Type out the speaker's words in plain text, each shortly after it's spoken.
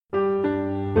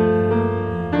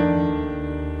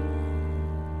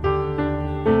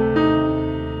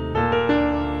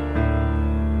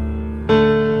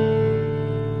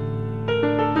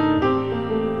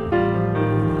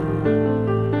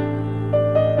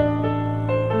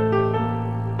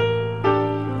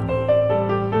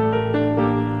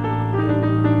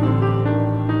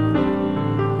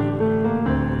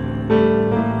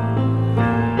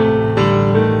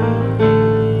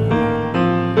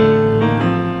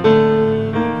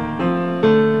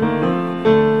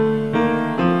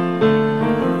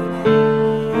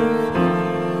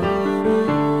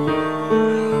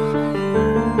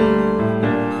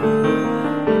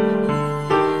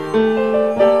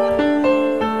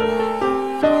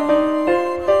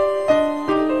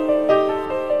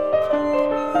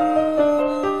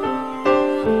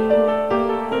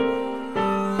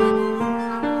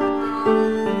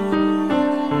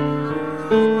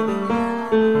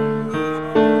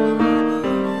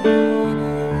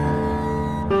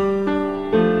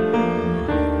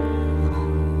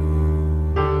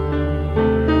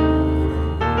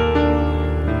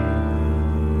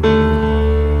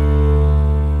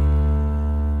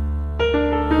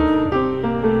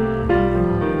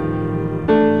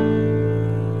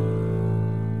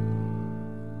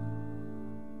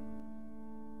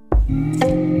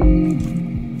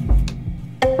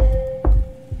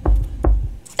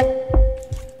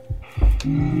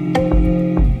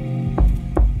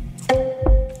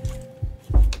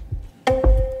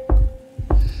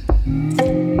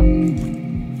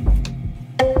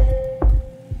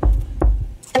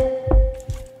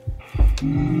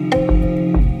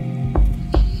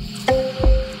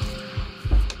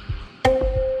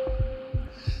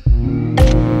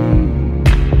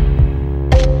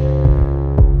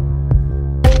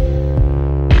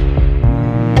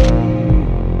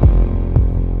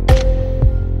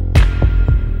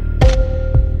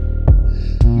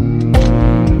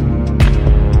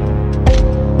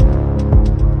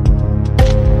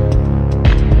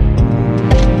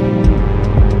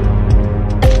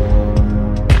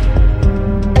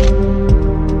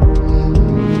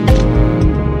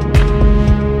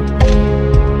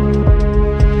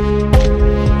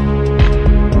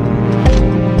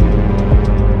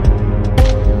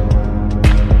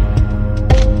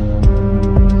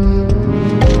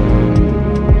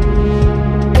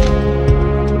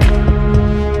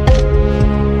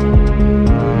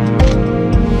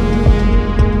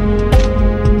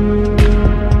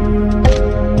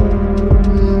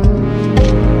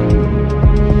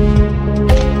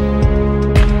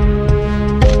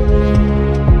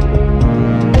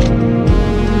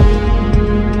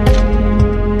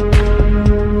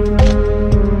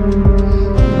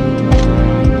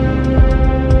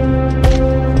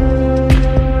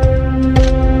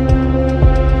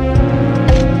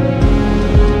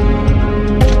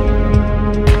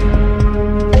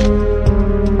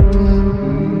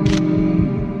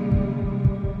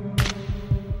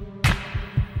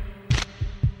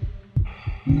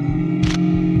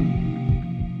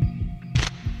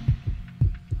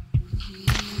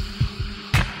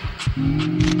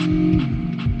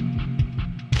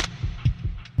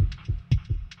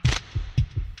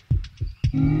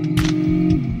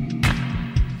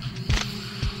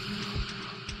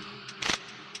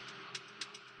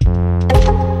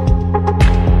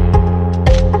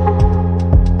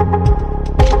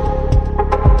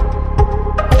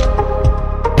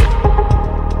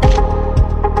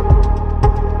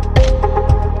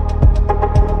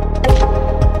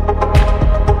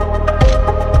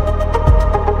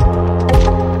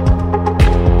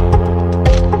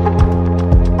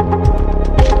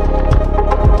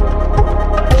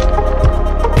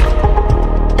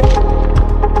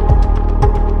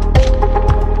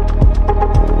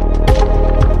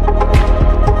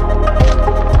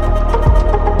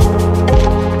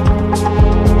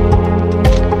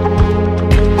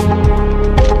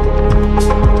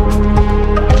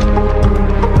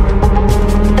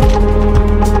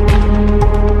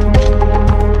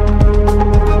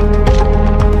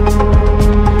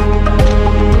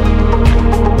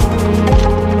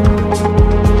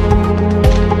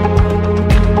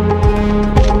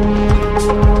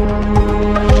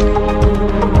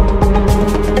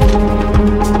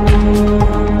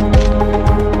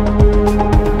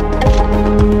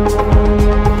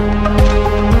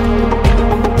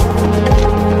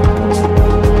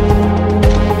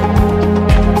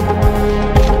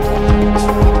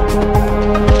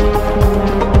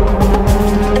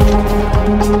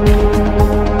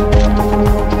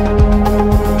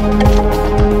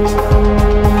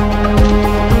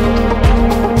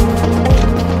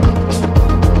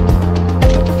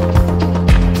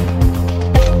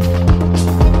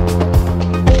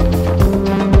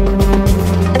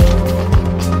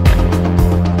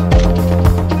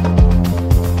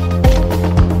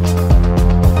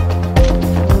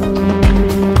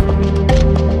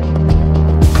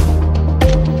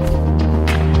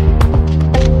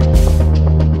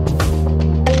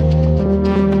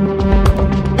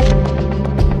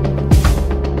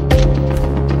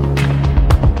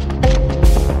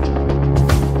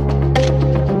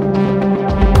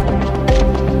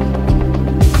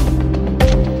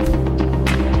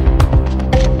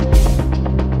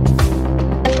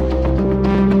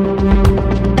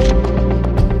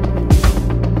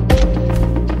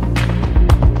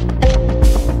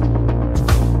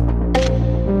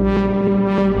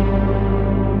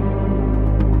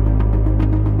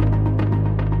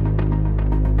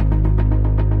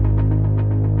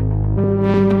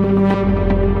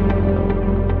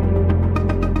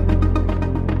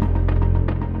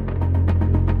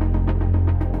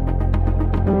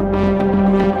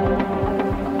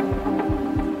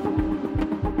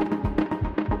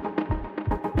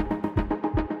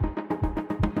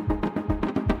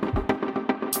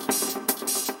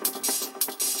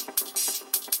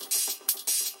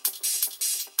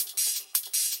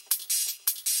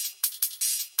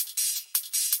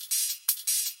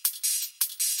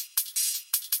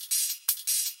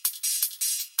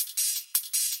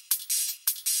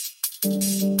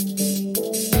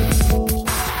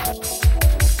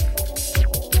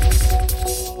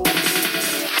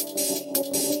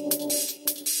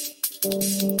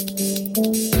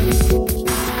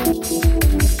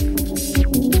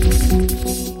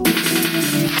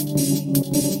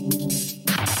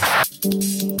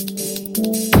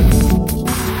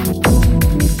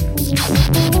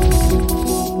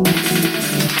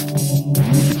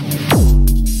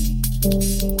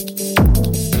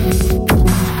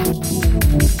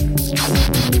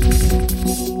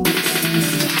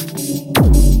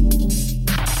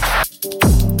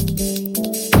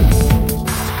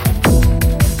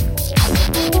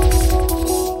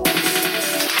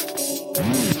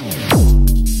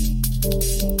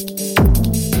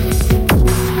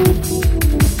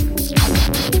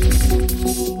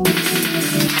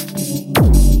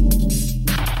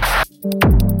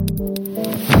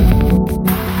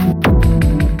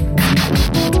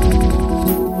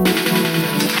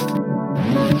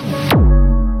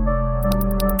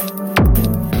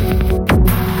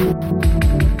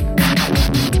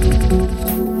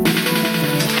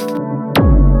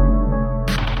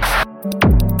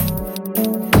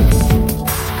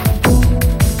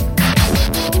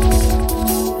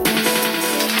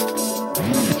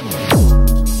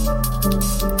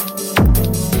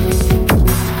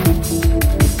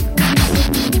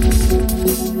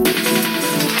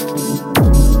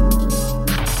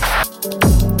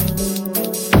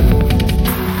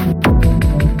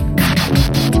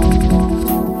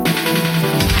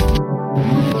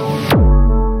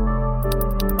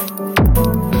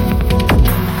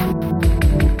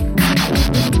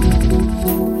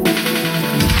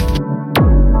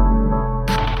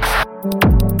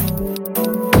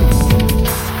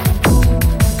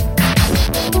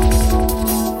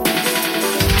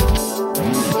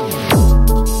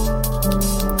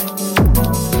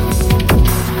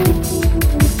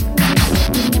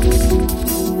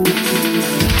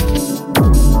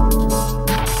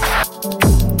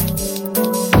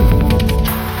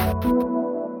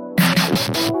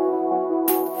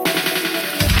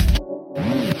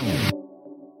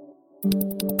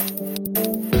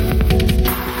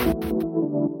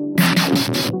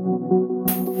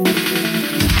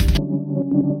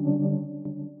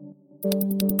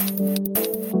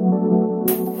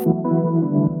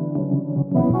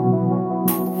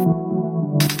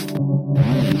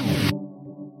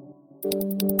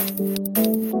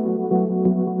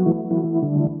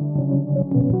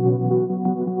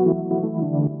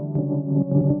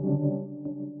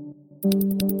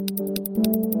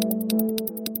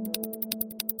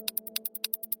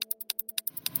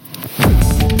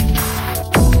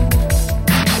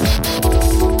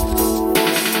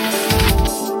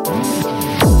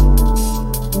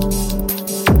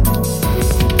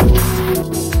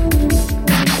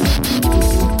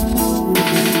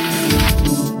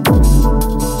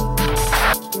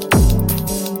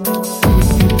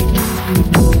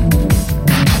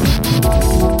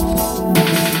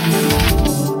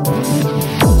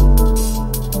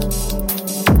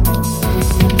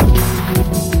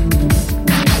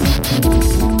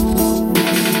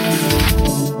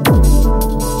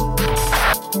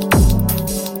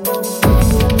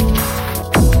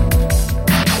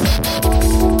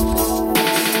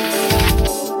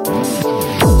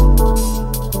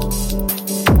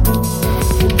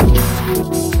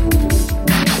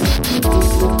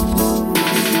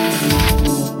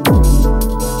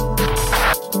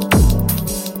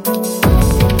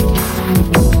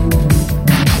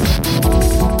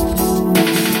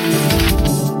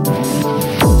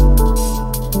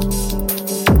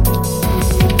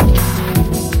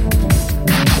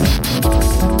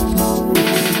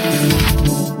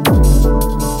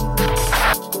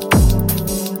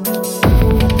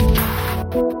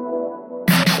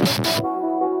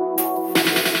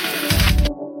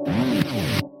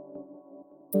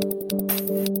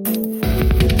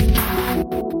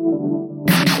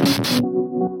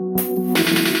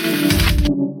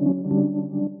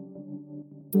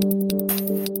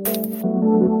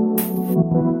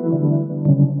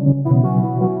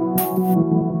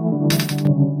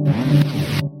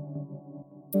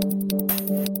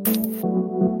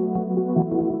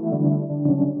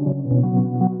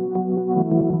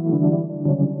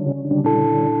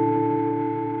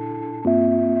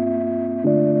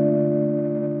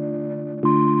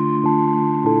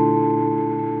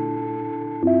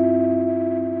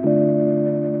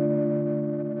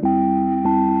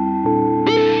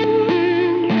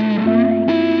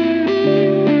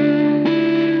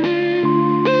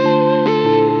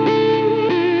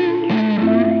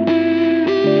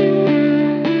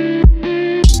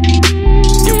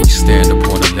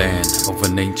Of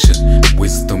an ancient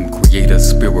wisdom, creator,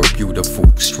 spirit, beautiful,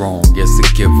 strong. Yes,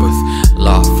 it giveth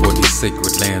life for these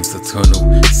sacred lands,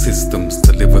 eternal systems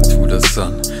delivered through the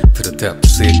sun. To the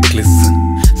depths it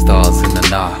glisten, stars in the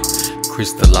night,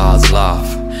 crystallized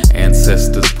life.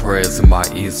 Ancestors' prayers in my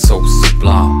ears so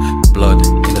sublime. Blood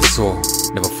in the soil,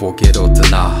 never forget or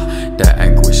deny. The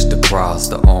anguish, the cries,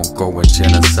 the ongoing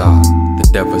genocide, the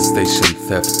devastation,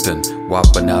 theft and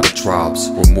wiping out of tribes.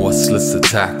 Remorseless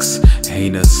attacks,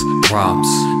 heinous crimes,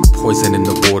 poison in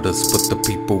the waters. But the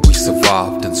people we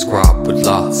survived, inscribed with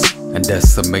lies and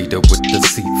decimated with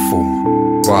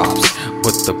deceitful bribes.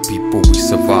 But the people we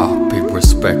survived, pay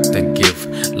respect and give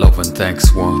love and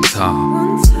thanks one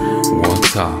time. One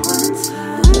time,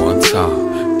 one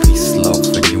time. Peace, love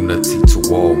and unity to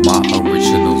all my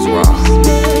originals rise.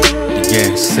 The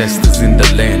ancestors in the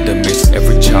land amidst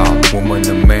every child, woman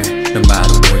and man, no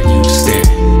matter where you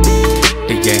stand.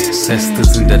 The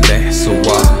ancestors in the land, so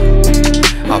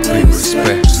I pay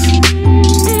respects.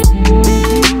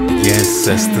 The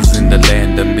ancestors in the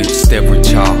land amidst every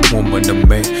child, woman and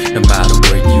man, no matter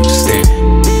where you stand.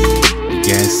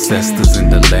 The ancestors in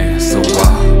the land, so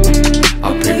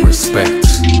I pay respect.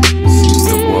 Seems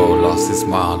the world lost its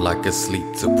mind like a sleep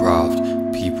deprived.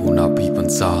 People not peeping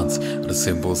signs of the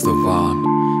symbols divine.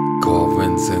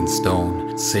 Carvings in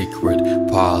stone, sacred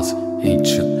paths,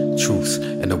 ancient truths,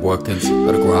 and the workings of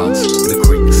the grounds, the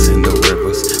creeks and the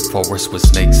rivers, forests where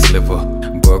snakes sliver,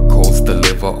 bird calls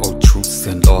deliver, old truths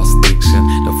and lost diction.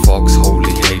 The fog's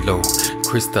holy halo,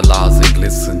 crystallize and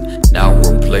glisten, now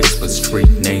replaced with street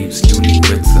names newly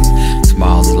written.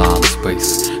 Smiles line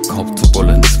space, comfortable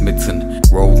and smitten.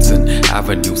 Roads and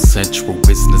avenues, central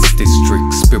business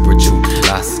district, spiritual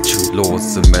lassitude,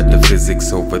 laws of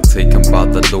metaphysics overtaken by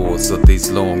the laws of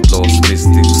these long lost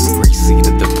mystics.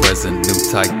 Preceded the present, new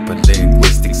type of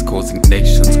linguistics causing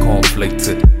nations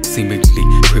conflicted. Seemingly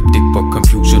cryptic but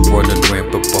confusion running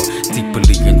rampant, but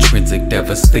deeply intrinsic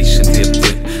devastation dipped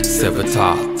in, severed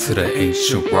tied to the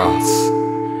ancient rocks.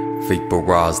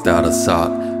 Vaporized out of sight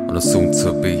on a soon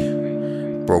to be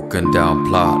broken down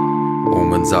plot.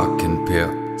 Omens I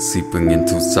compare, seeping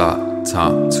into thought,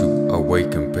 time to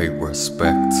awaken, pay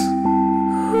respect.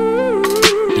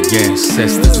 The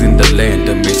ancestors in the land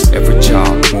amidst every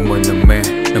child, woman, and man,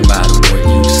 no matter where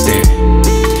you stand.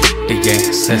 The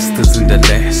ancestors in the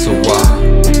land, so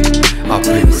I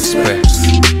pay respect.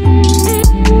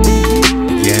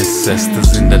 The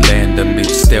ancestors in the land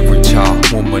amidst every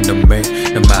child, woman, and man,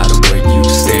 no matter where you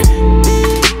stand.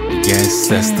 The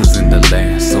ancestors in the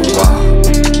land, so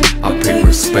I pay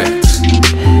respect.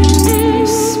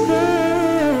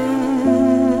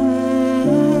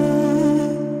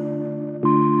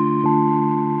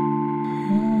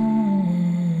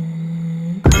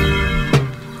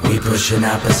 We push in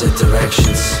opposite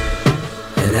directions,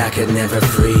 and I could never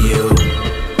free you.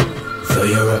 Though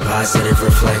you're a positive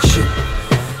reflection,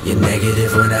 you're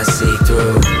negative when I see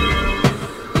through.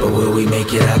 But will we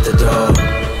make it out the door?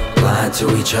 Blind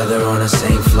to each other on the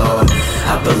same floor.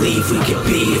 I believe we could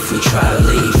be if we try to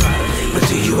leave. But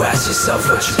do you ask yourself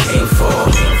what you came for?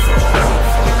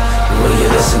 Will you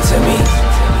listen to me?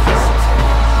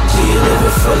 Do you live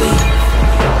it fully?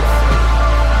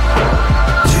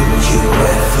 Do you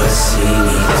ever see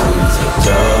me through the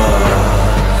door?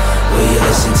 Will you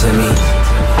listen to me?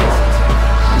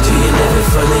 Do you live it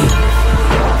fully?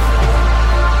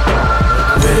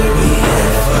 Will we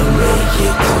ever make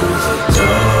it through the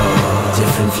door?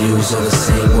 Different views of the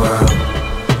same world.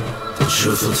 The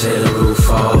truth will tear the roof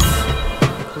off.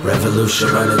 Revolution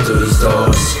running through these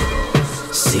doors.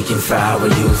 Seeking for our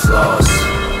youth lost.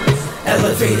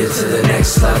 Elevated to the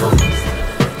next level.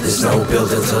 There's no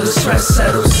building till the stress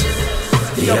settles.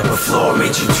 The upper floor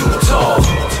made you too tall.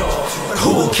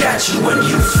 Who will catch you when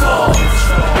you fall?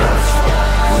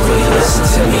 Will you listen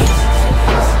to me?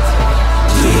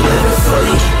 Do you live it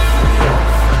fully?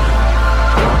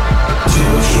 Do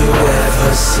you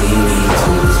ever see me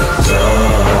through the door?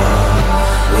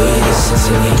 Will you listen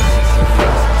to me?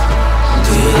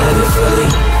 Do you live it fully?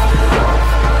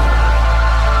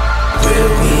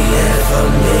 Will we ever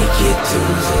make it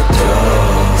through the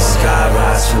door? Sky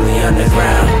rise from the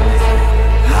underground.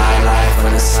 High life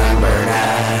when the sun burn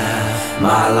out.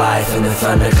 My life in the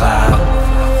thundercloud.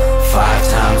 5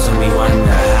 times when we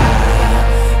wonder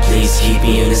how. Please keep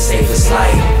me in the safest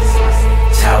light.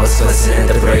 Towers glisten at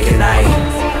the break of night.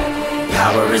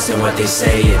 Power isn't what they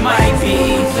say it might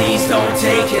be. Please don't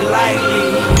take it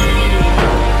lightly.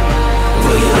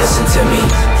 Will you listen to me?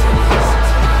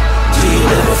 Do you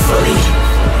live it fully?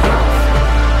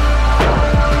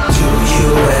 Do you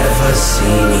ever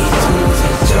see me through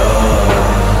the door?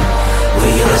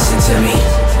 Will you listen to me?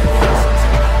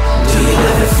 Do you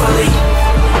live it fully?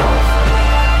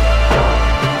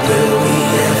 Will we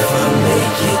ever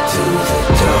make it through the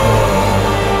door?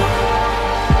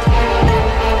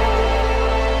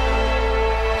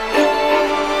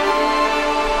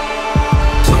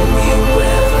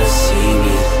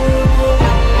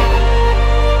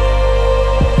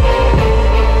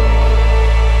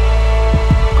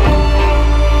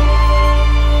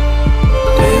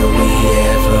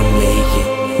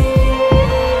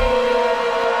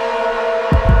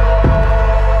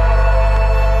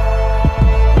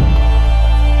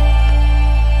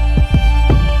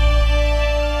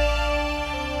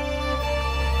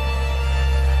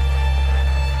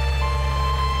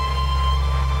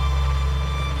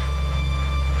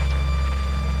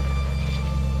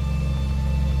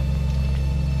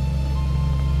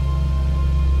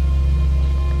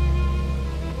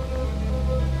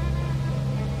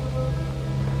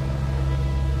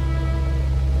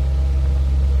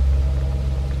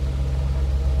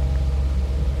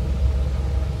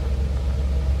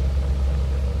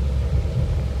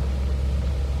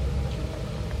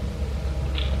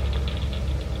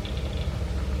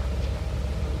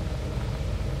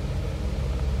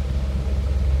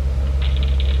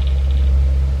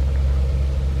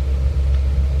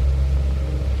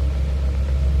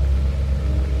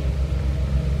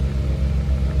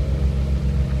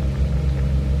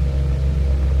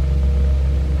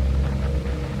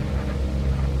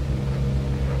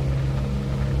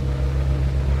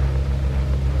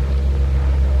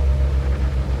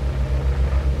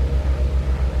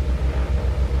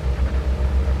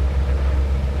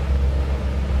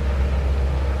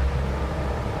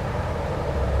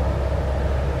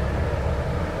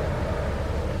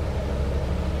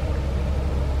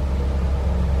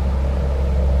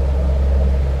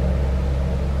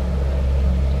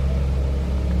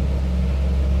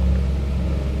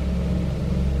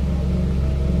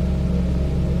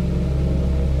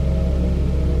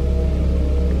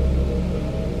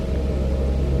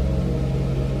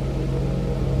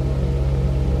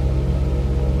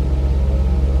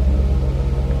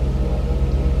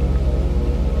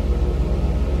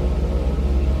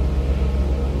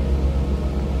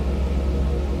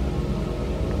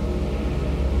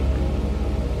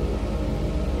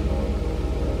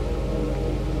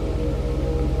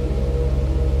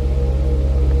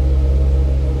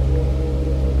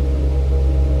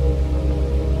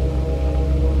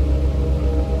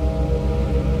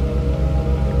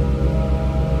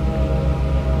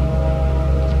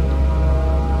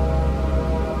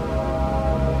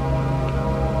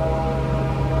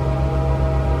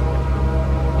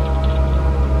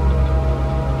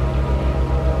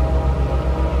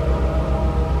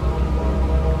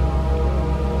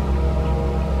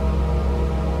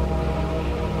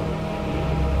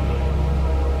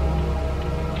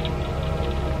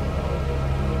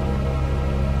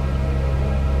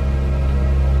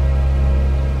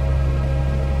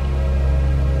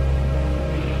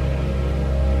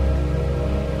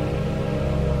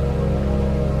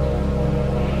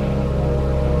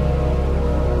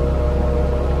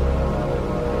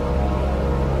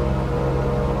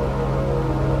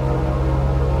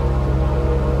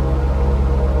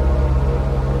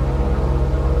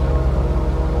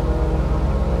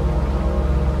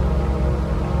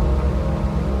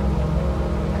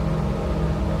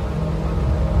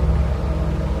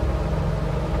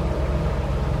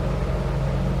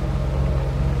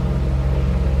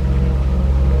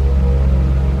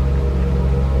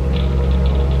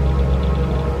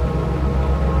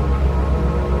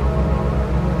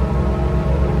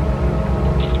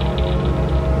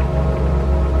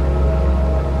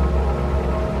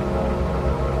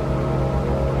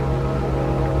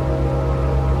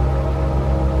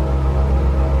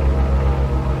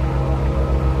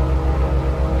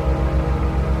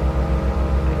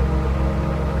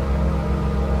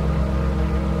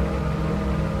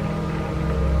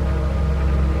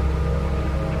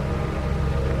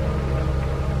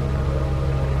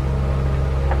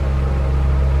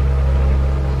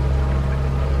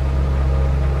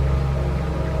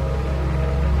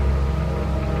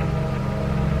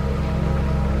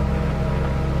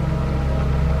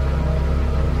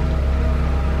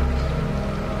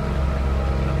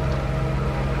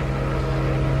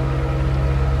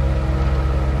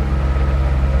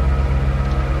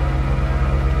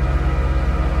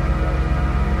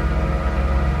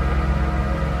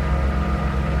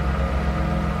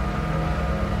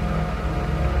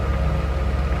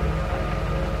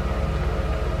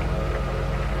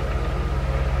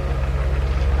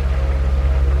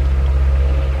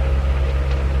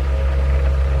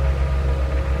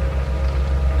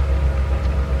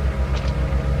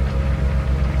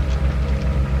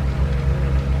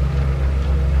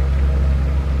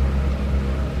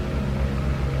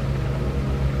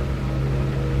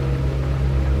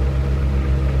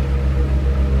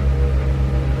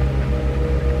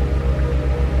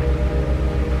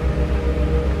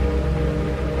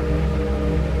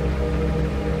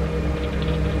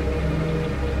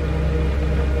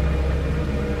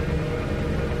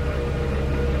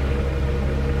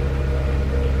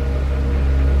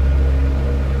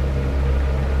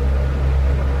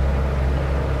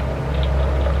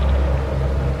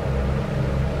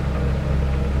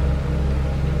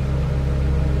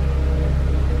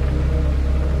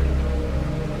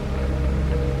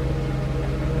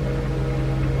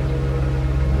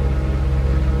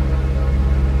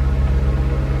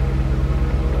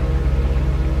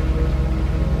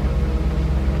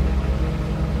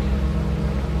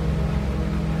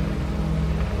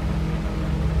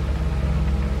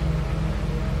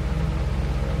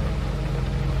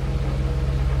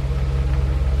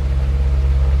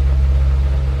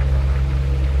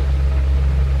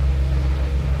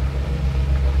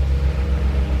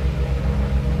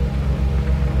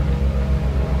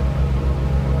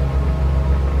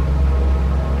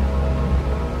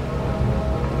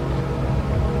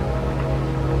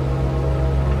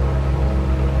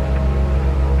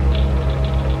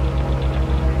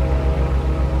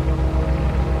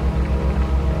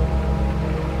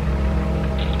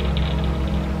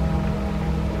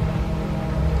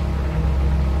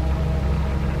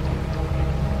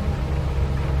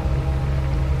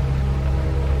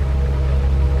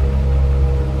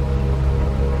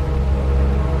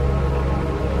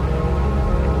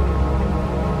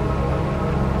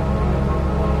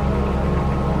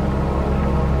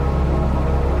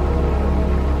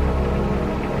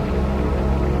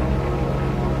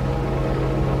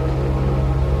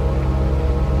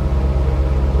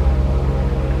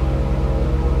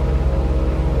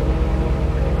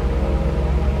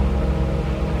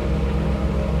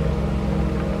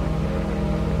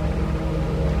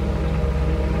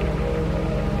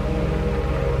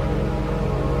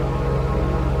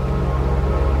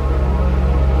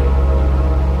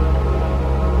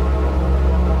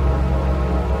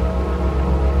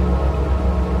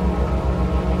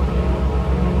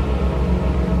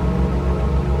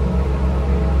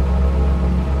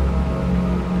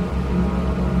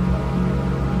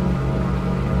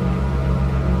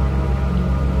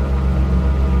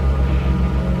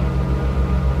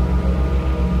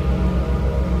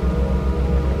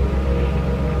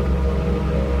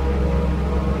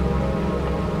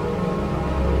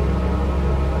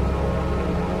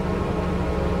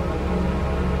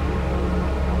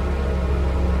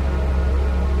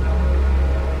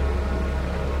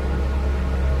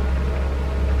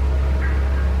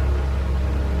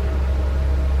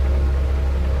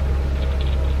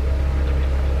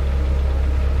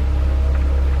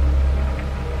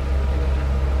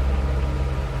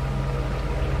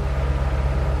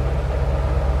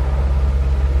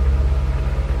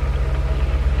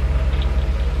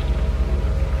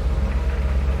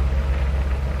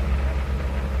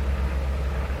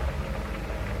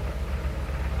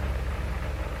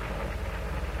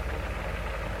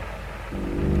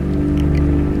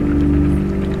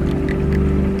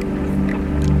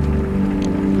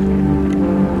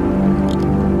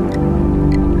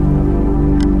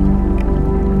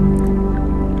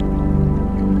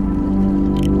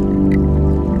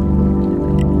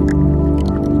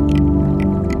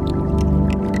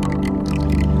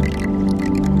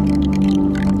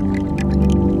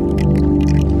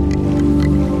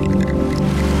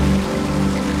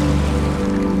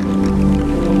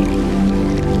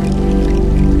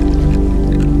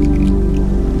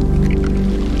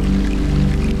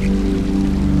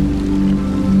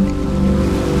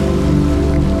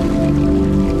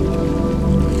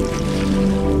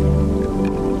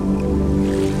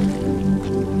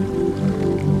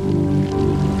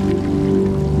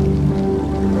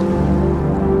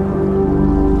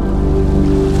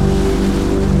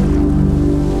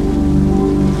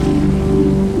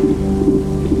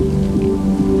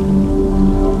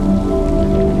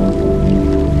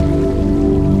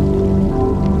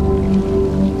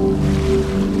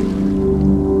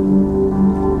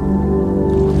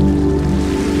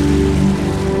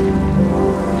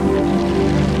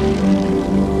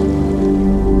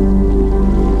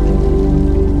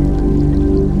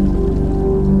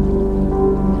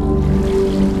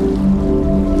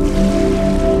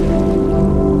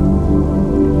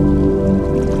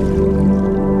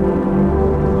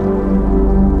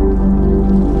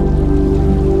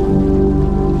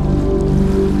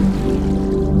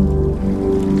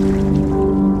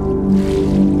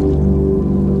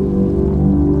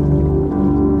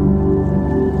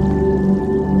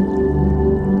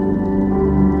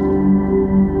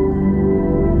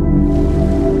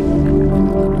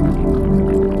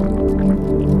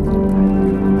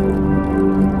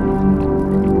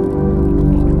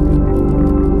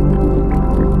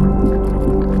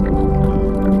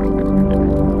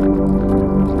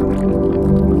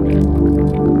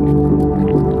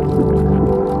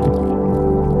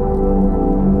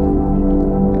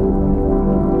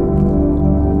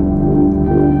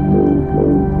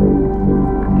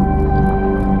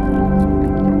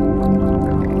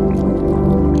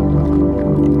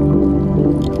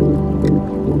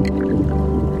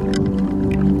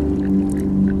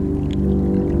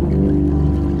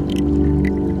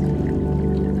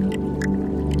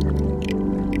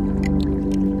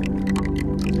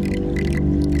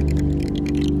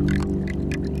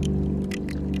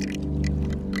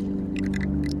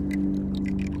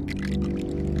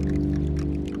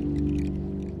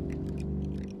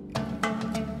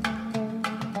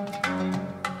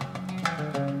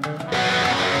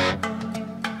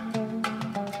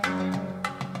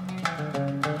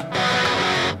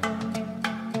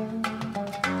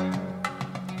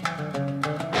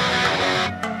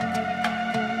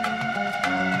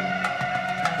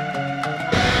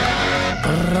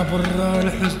 برا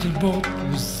الحزن البغض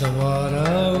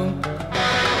والزوارة،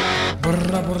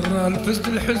 برا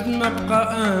الحزن ما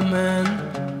بقى امان،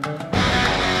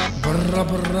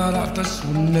 برا العطش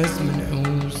والناس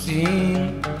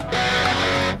منحوسين،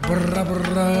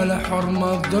 برا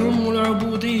الحرمة الظلم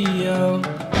والعبودية،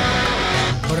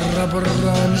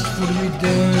 برا نشفوا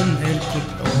الميدان هلكوا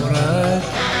الحورات،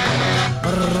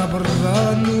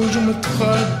 برا النجوم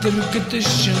تفضل قد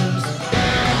الشمس،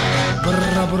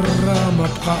 برا ما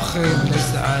بقى خير لا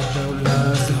سعادة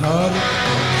ولا زهر،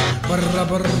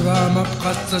 برا ما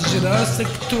بقى الشجرة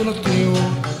سكتوا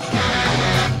الطيور،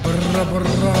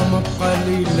 برا ما بقى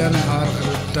ليل نهار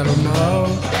غير الظلمة،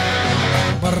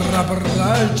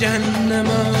 برا الجهنم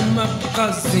ما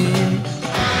بقى زين.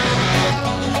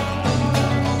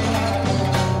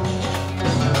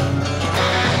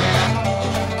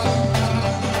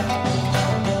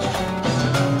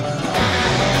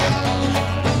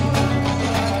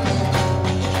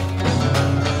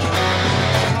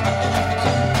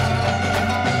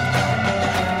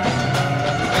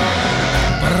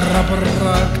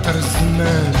 برا اكتر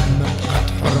زمان ما بقات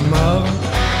حرمة،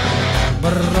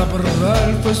 برا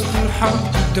الفسد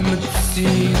الحرب الدم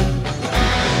تسيل،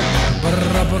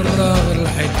 برا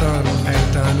الحيطان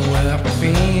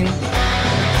واقفين،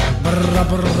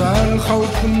 برا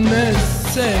الخوف والناس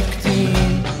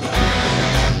ساكتين،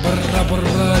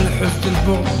 برا الحزن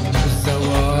البغض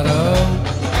والزوارة،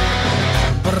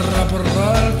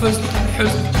 برا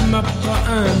الحزن ما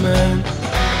بقى امان،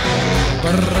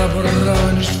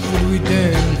 برا نشفوا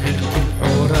الودان هلكوا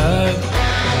الحورات،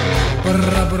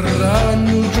 برا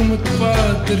النجوم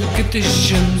تفاضل قد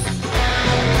الشمس،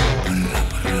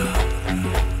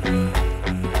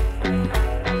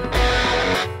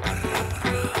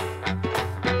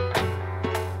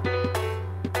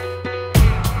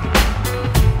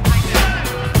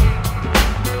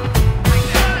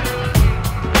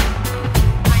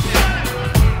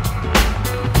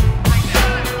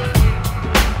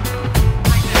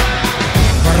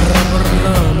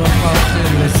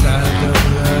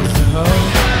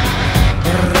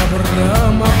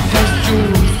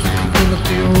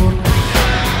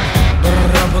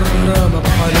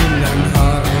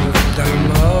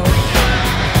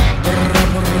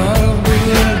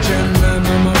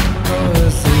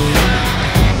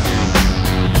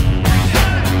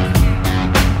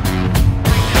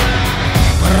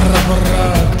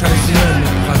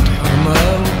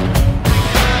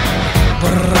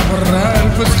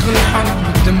 فسخ الحرب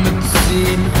الدم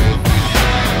تسيل،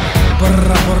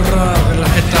 برا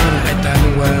الحيطان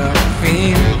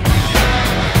واقفين،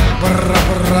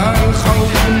 برا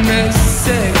الخوف والناس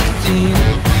ساكتين،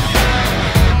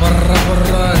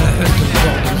 برا الحزن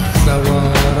البغض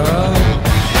والزوارة،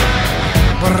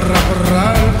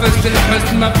 برا الفسد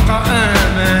الحزن ما بقى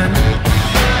امان،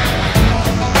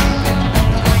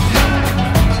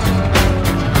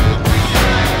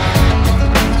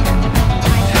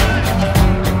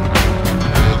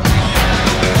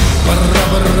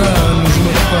 برا نجم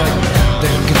الفضل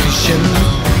ضحكة الشمس،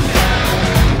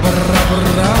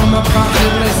 برا ما بقى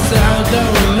خير لا السعادة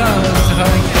ولا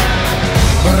الزهر،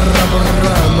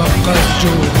 برا ما بقى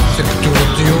الجوع سكتوا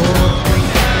الطيور،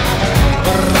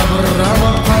 برا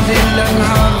ما بقى ليل لا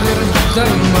نهار غير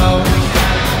الظلمة،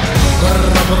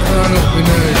 برا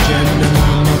ربنا جهنم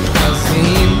ما بقى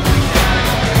زين،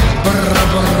 برا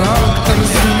أكتر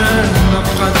زمان ما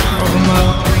بقات حرمة.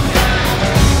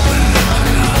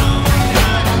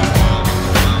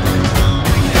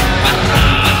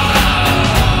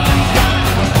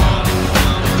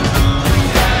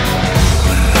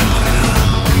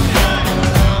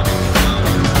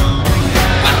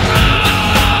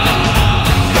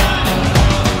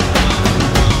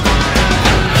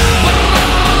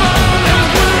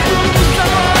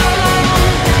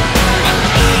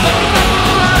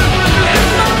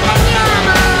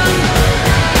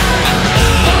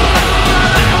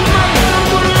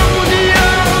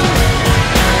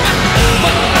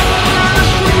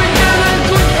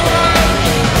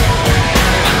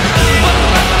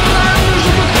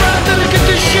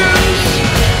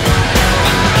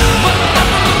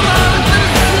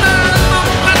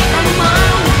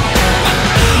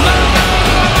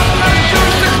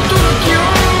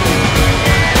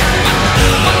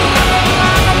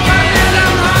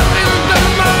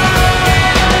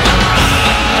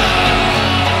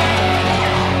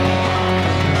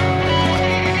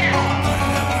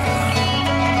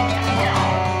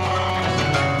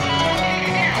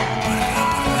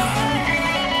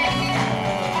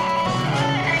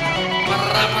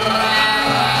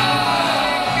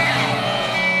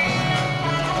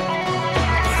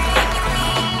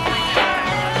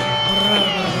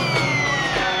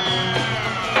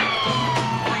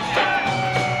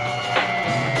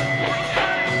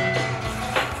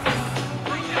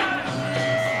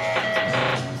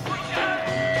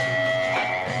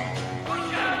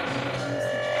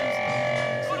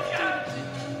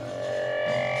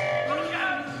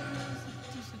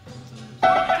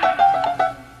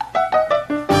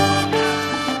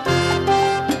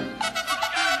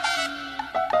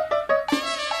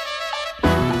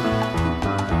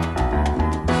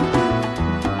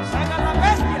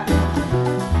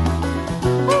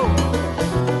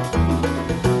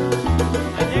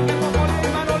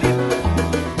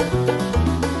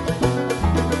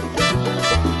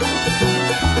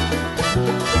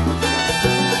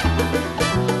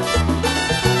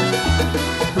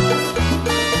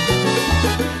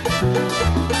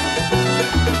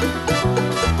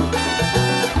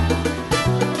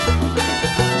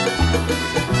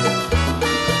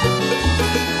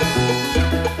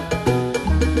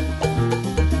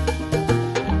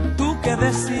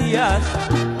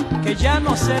 decías que ya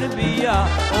no servía.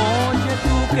 Oye,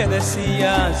 tú que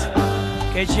decías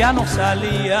que ya no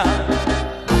salía.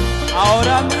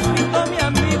 Ahora mismo, mi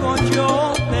amigo,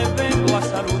 yo te vengo a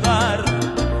saludar.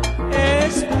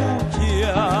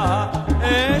 Escucha,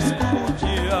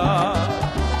 escucha.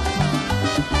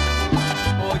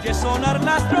 Oye sonar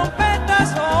las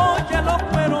trompetas, oye lo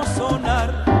puedo sonar.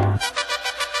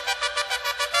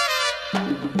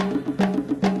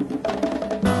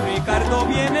 Ricardo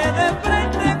viene de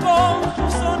frente con su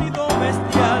sonido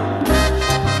bestial.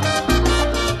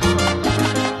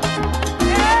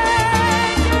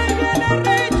 Ahí viene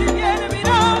Richie, viene,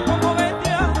 mira como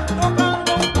bestia,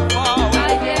 tocando un tumbao.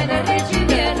 Ahí viene Richie,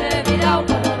 viene, mira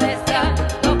como bestia,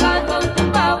 tocando un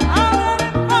tumbao. Ahora el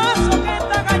paso que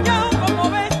está callado como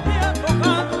bestia,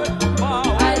 tocando el tumbao.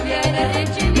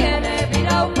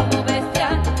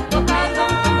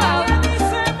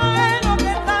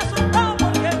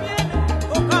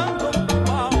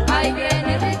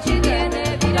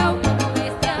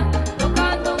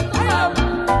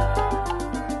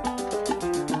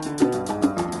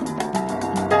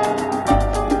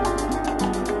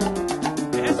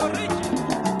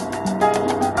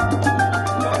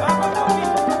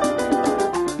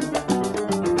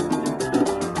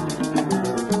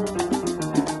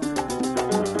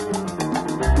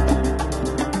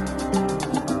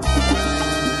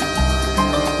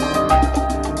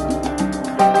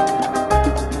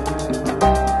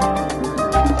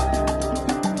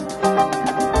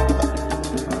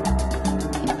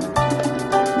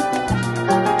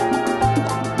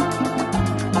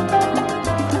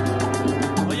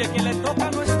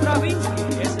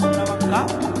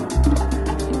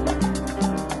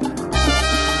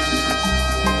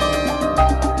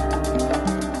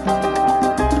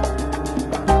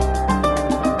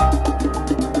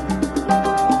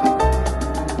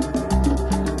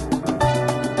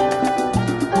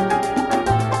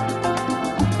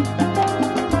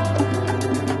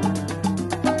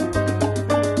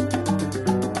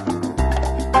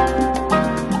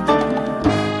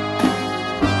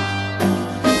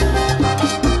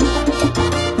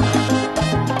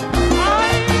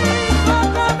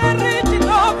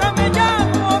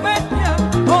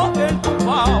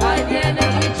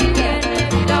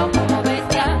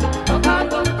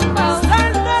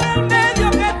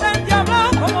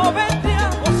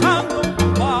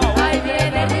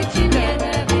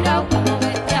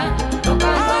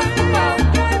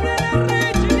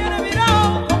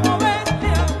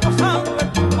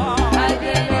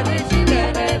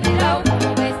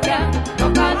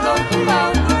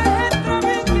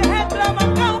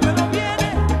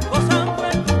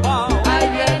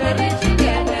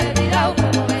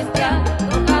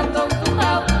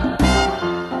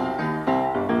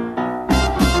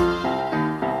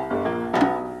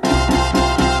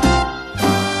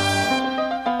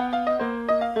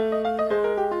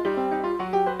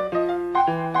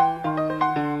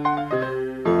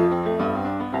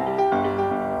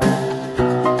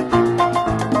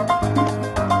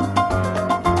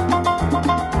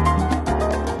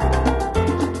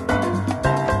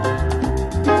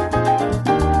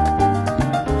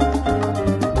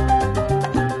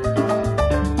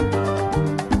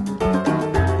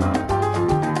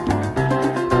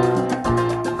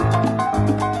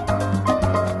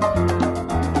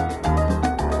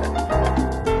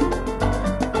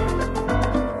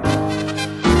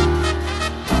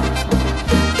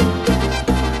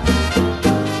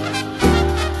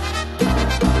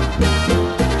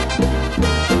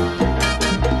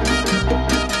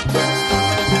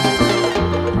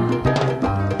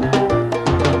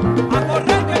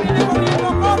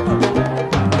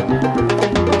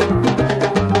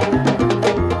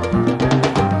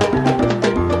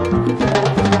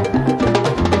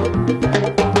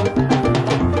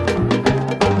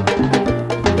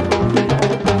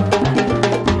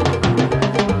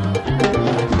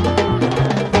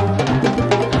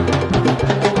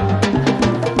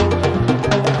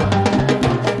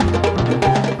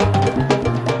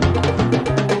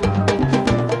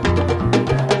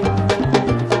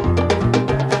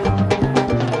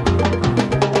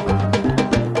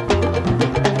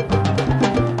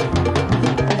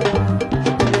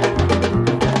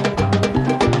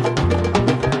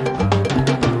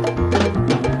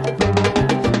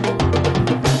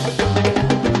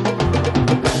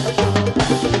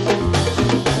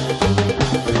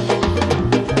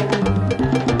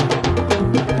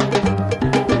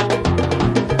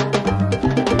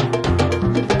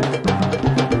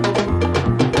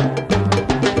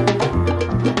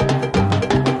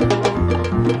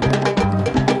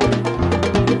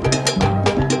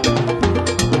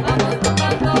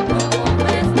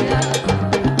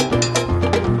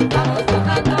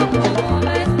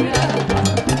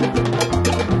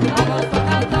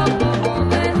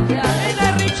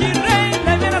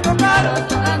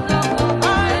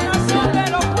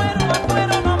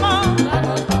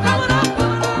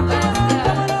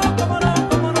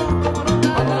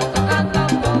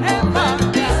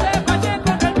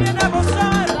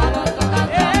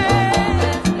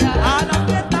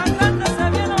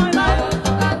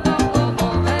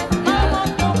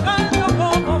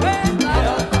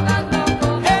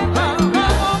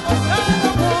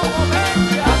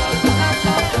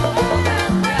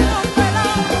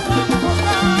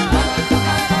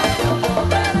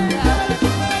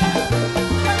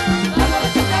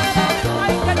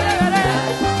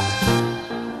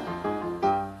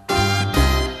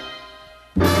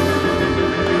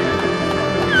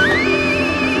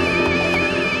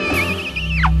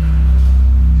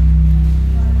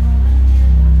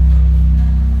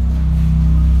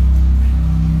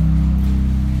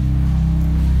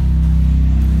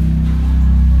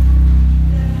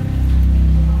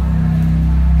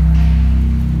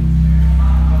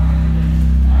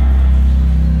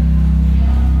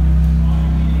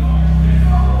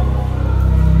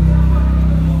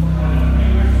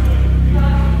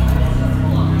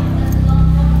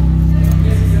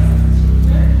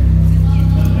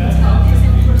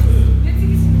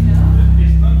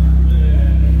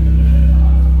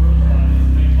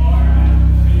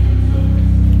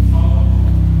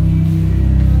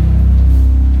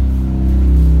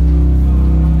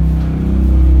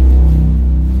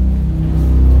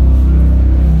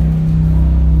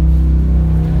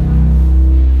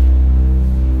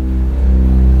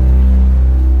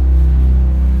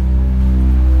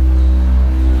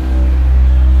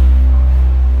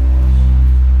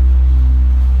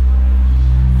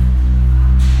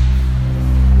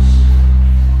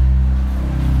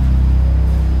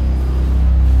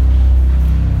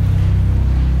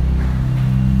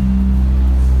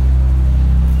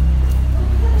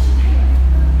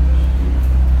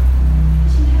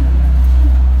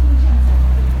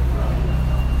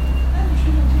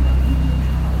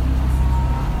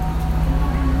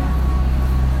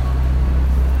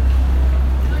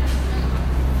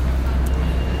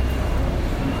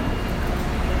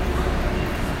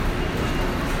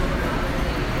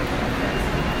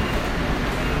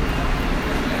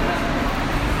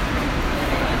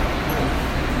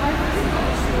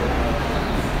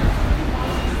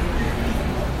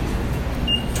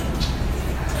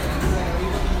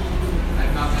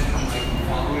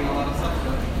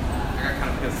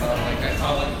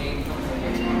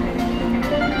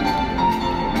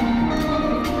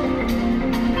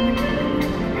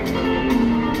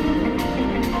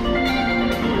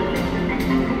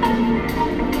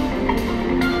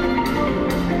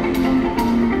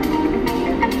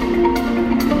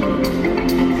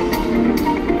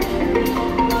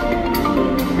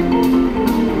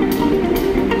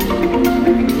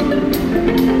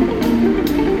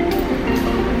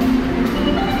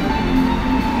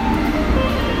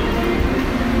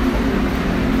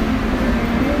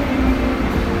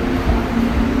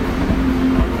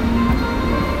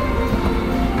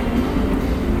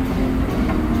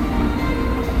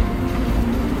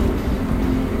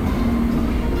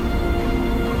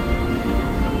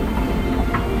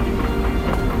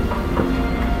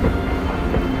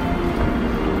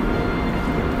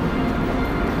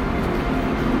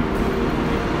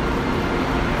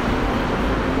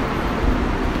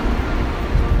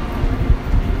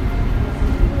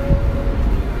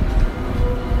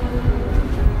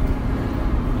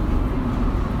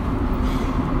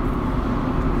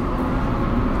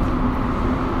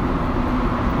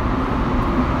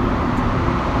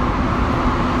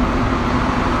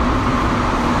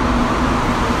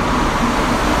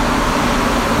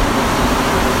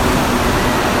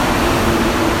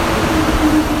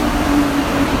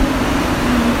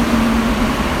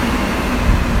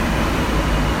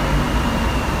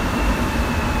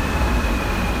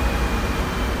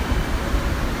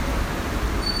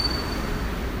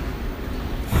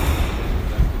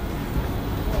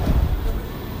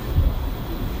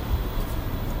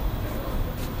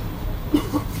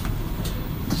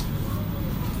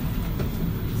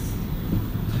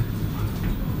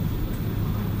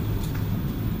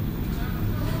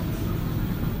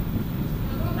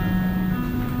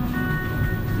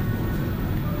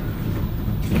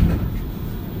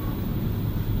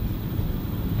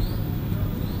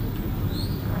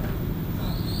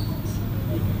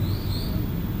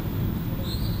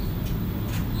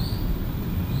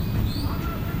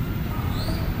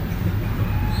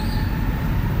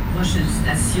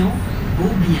 Attention, au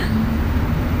bien.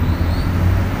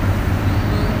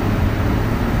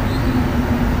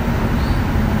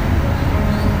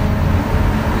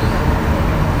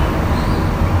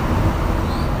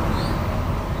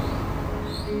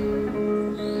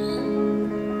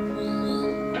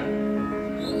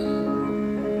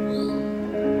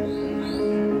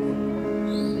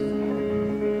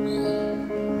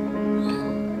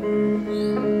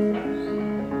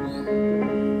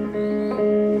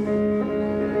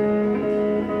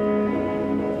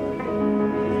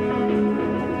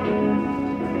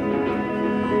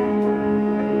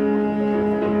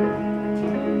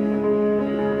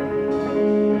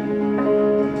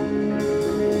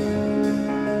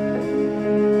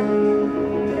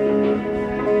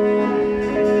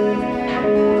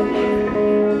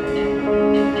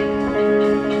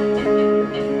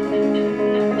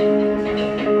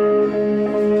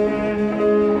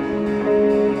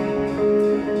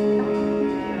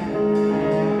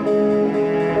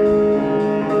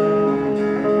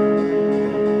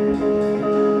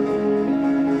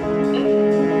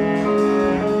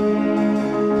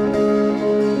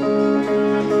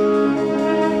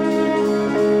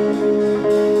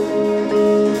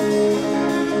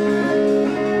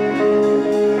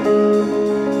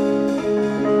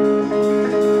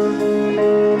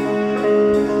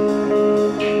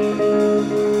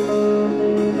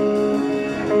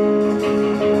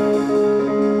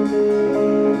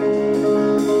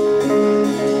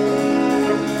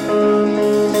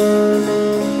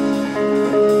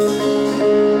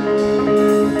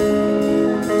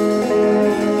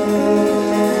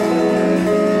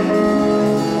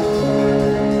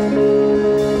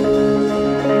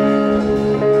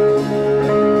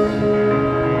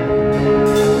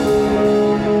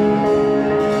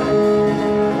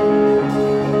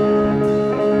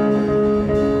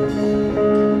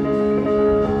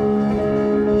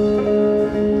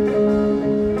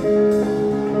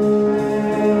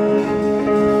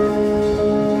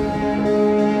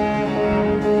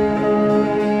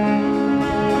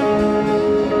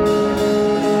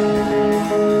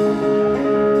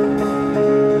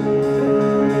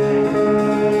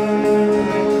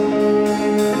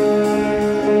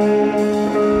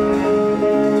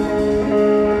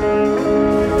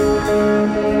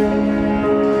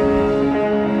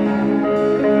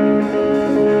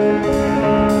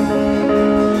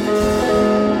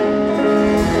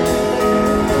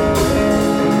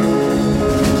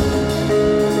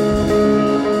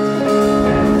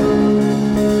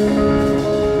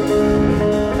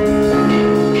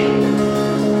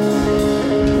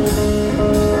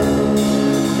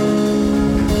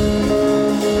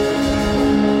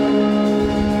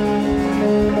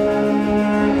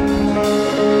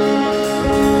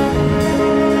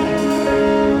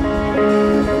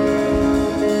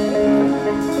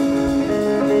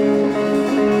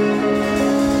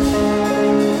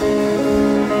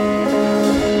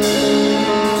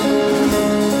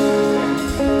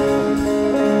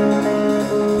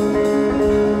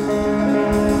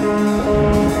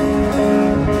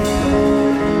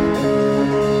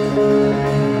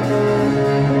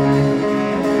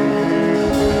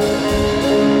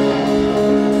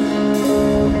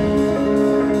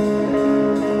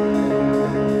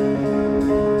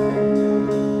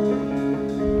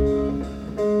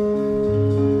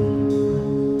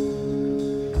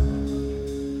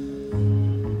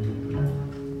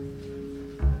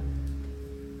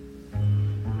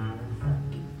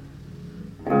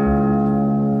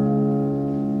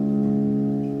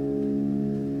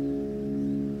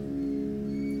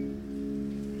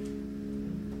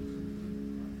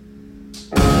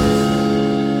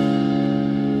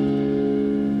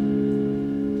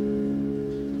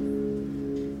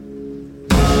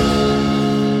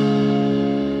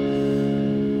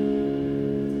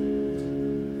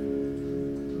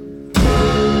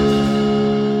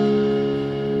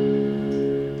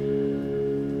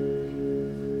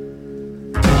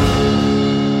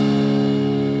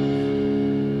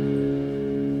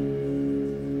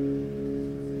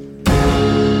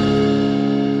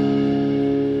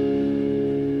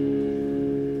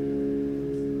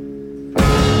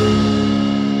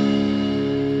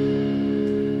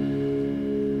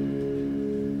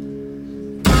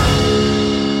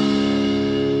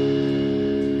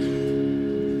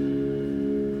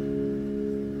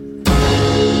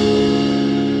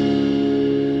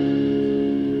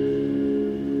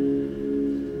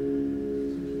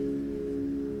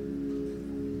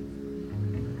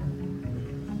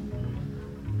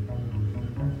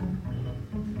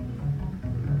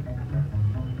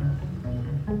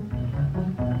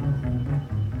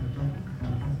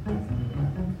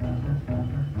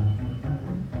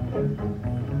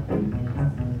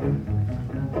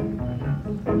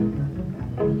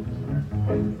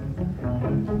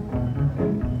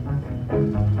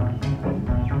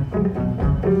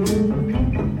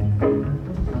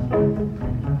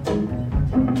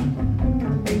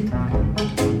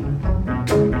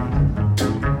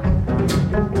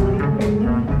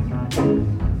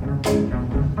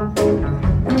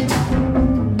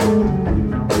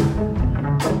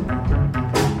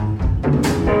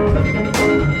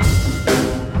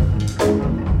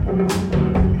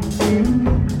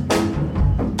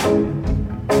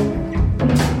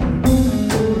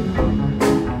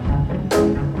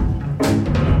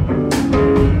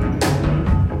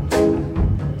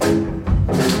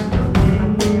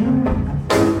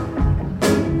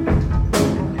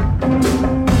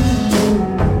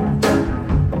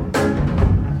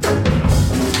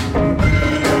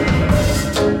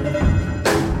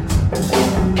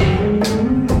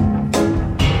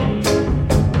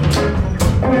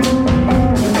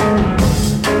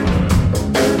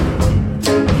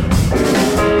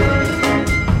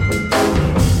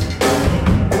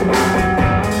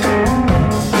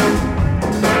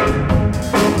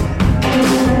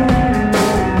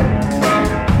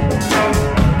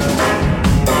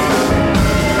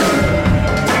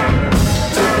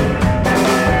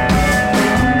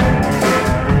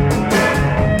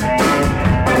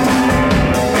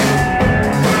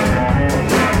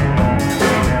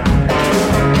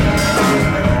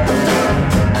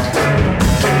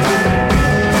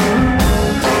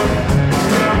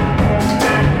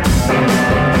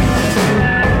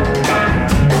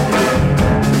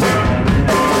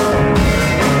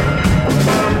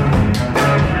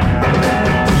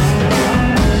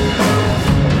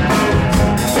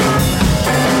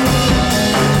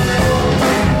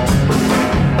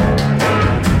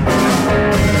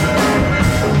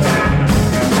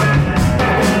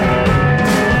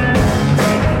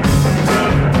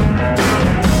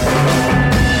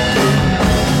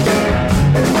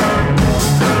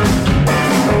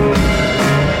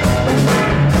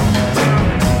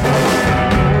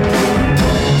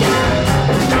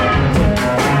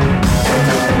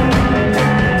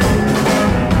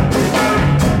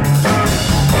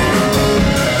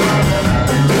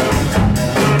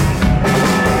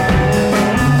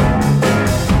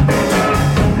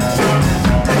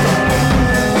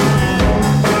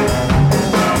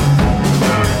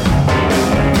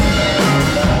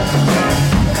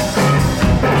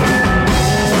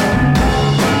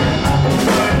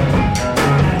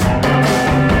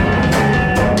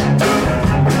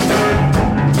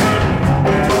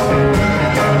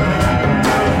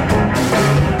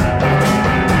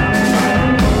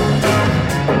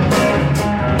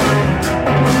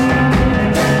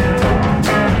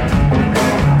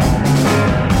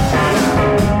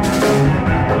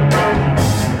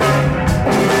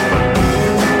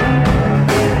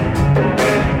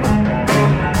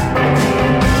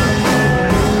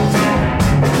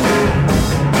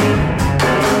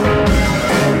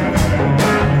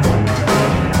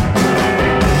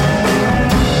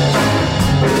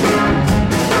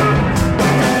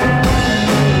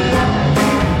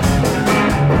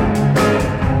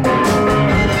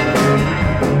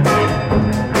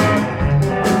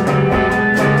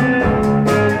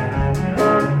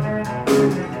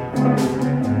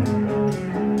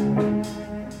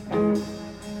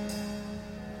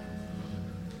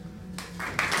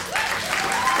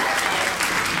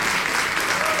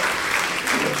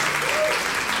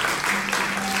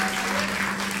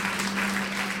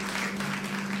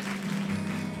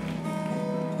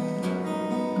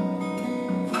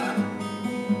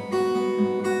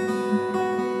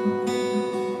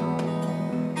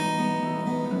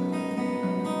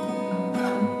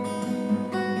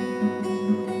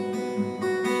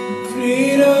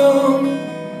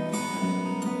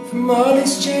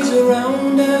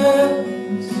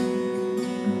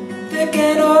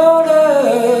 can't hold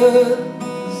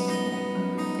us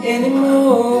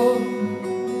anymore.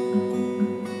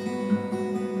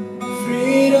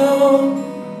 Freedom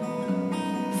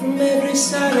from every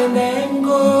side and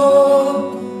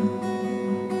angle.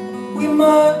 We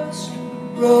must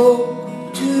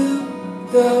row to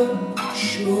the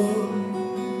shore.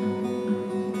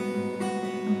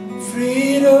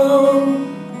 Freedom,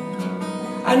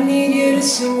 I need you to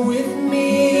sing with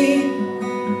me,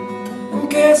 in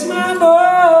case my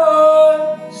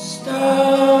voice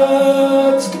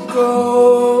starts to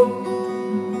go.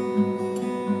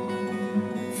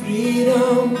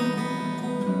 Freedom,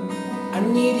 I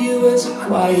need you as a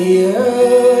choir,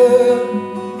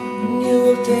 and you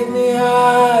will take me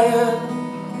higher.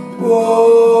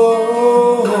 Whoa,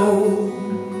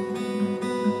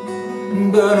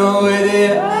 burn away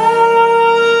the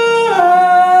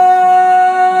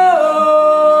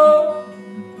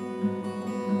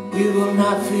we will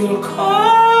not feel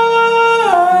cold.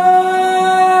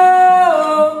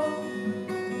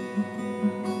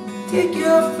 Take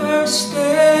your first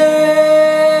step.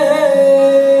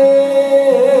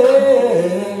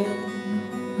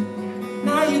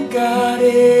 Now you got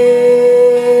it.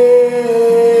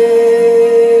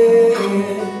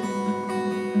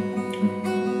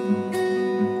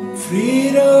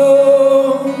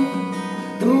 Freedom,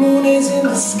 the moon is in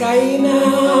the sky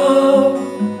now.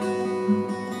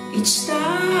 Each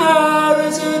star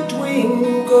is a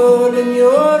twinkle in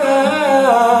your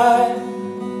eye.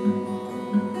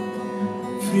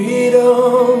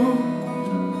 Freedom,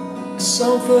 a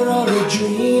song for all the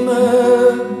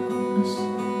dreamers.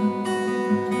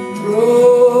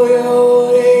 Throw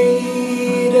your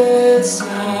hate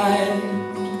aside,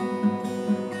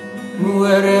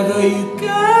 wherever you go.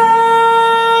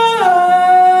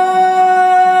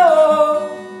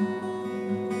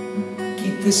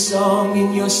 Keep the song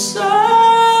in your soul.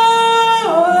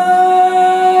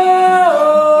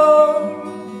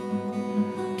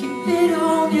 Keep it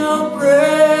on your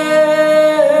breath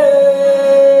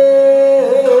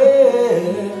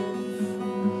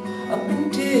up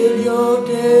until you're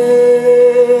dead.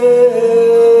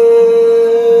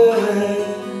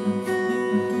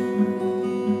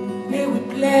 May we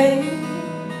play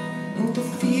in the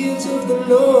fields of the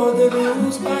Lord that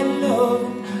rules by love,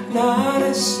 not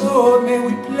a sword. May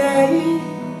we play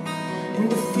in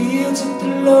the fields of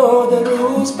the Lord that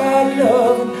rules by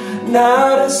love,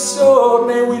 not a sword.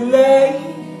 May we lay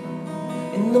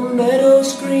in the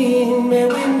meadows green. May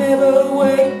we never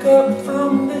wake up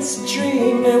from this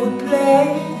dream. May we play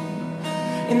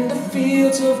in the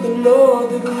fields of the Lord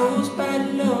that rules by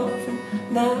love,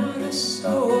 not a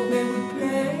sword. May we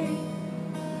play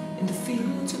in the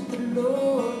fields of the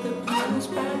Lord that rules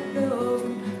by love,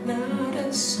 not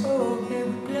a sword. May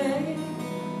we play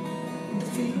in the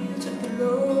fields of the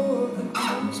Lord that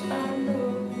rules by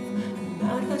love,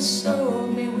 not a sword.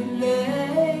 May we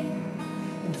lay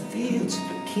in the fields of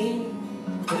the King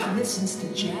that listens to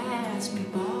jazz,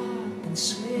 bebop and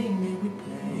swing. May we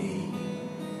play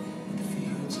in the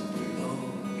fields of the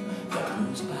Lord that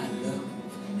rules by love,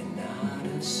 and not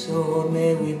a sword.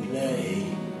 May we play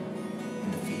in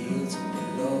the fields of the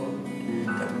Lord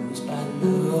that rules by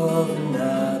love, and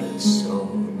not a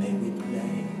sword. May we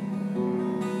play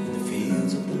in the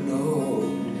fields of the Lord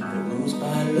that rules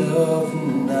by love,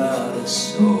 and not a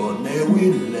sword. May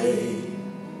we lay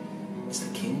as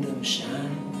the kingdom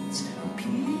shines and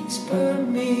peace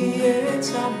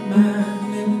permeates our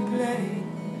mind. May we play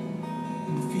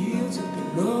in the fields of the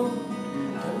Lord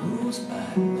that rules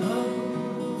by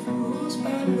love, rules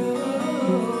by love.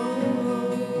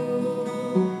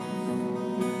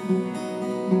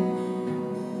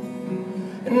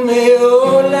 And may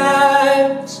your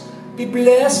lives be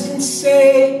blessed and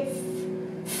safe,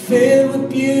 filled with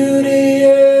beauty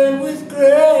and with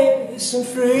grace and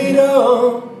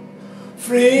freedom,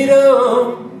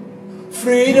 freedom,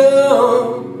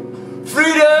 freedom,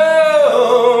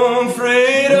 freedom.